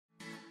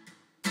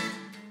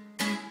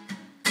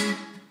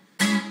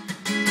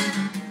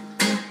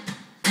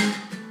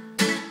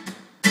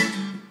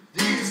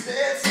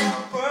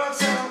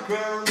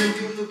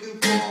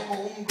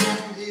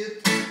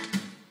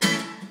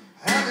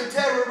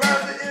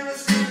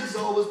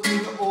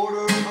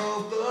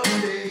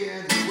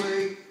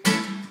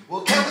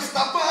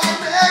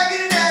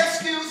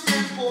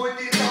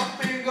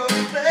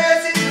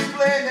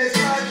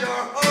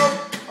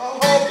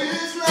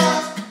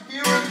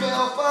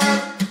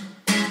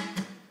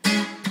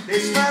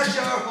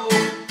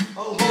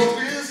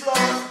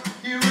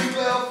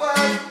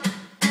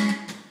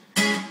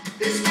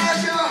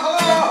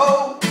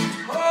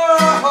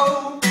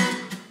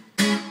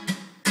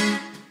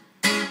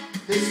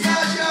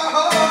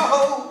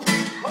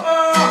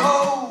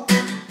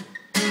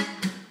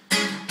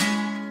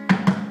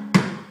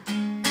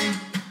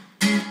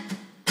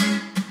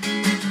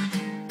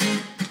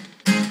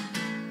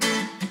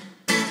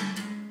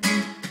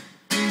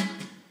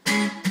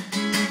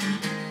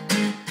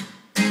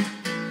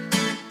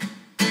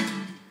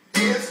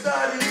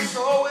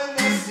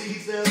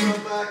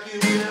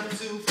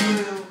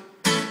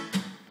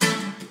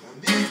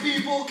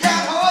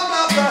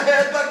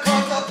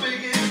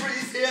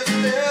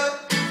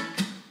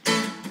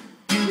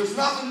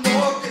There's nothing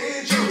more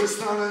dangerous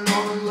than an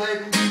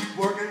unenlightened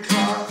working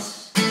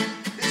class.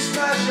 They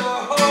smash your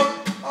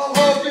hope, all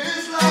hope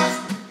is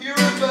lost here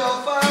in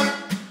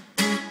Belfast.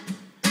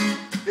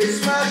 They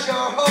smash your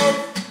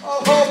hope,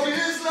 all hope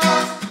is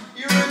lost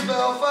here in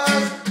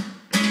Belfast.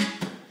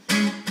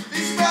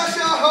 They smash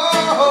your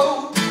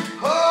hope,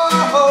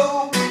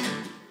 hope.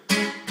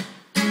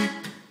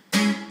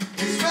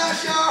 They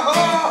smash your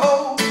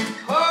hope,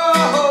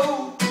 hope.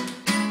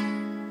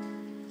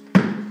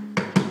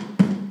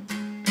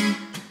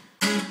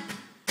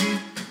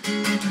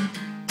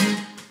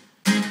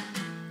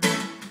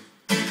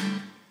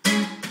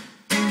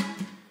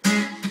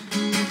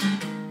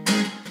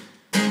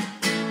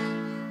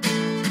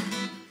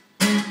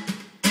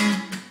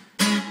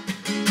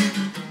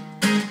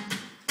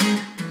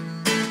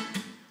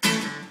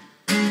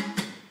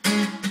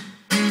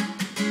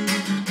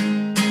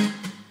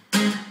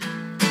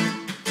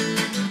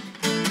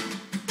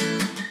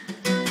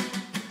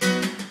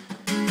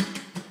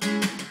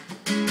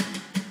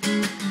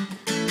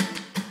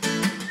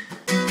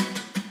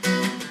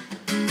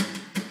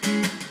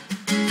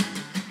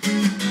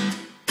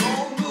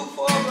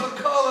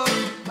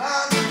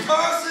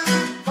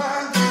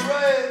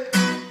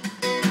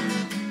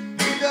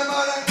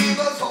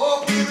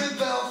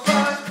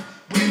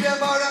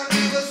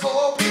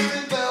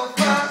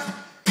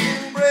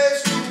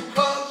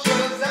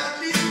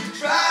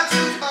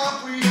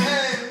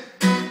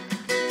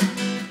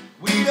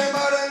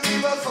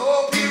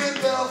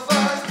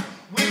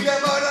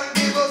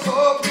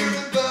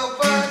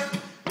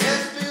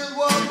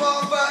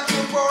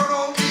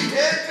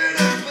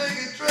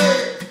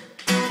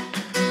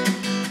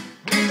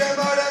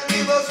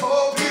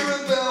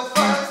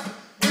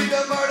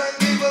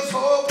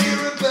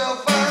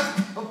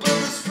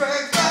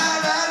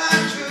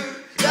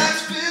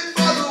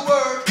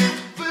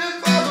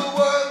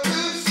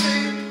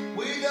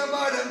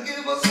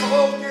 Give us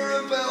hope.